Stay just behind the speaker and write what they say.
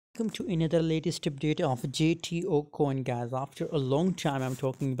welcome to another latest update of JTO coin, guys. After a long time I'm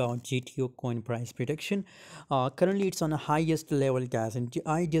talking about JTO coin price prediction. Currently it's on the highest level, guys, and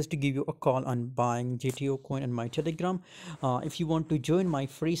I just give you a call on buying JTO coin on my Telegram. If you want to join my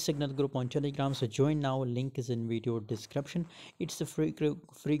free signal group on Telegram, so join now. Link is in video description. It's a free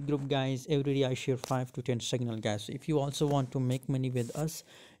group, guys. Every day I share 5 to 10 signal, guys. So if you also want to make money with us,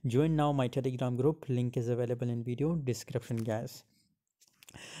 join now my Telegram group. Link is available in video description, guys.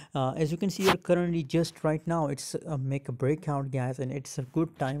 As you can see here, currently just right now it's make a breakout, guys, and it's a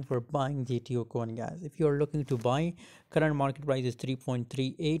good time for buying JTO coin, guys. If you're looking to buy, current market price is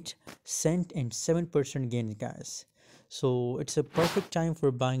 3.38 cent and 7% gains, guys. So it's a perfect time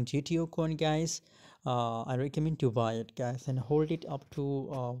for buying JTO coin, guys. I recommend to buy it, guys, and hold it up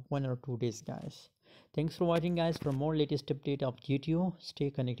to 1 or 2 days, guys. Thanks for watching, guys. For more latest update of JTO, stay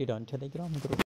connected on Telegram group.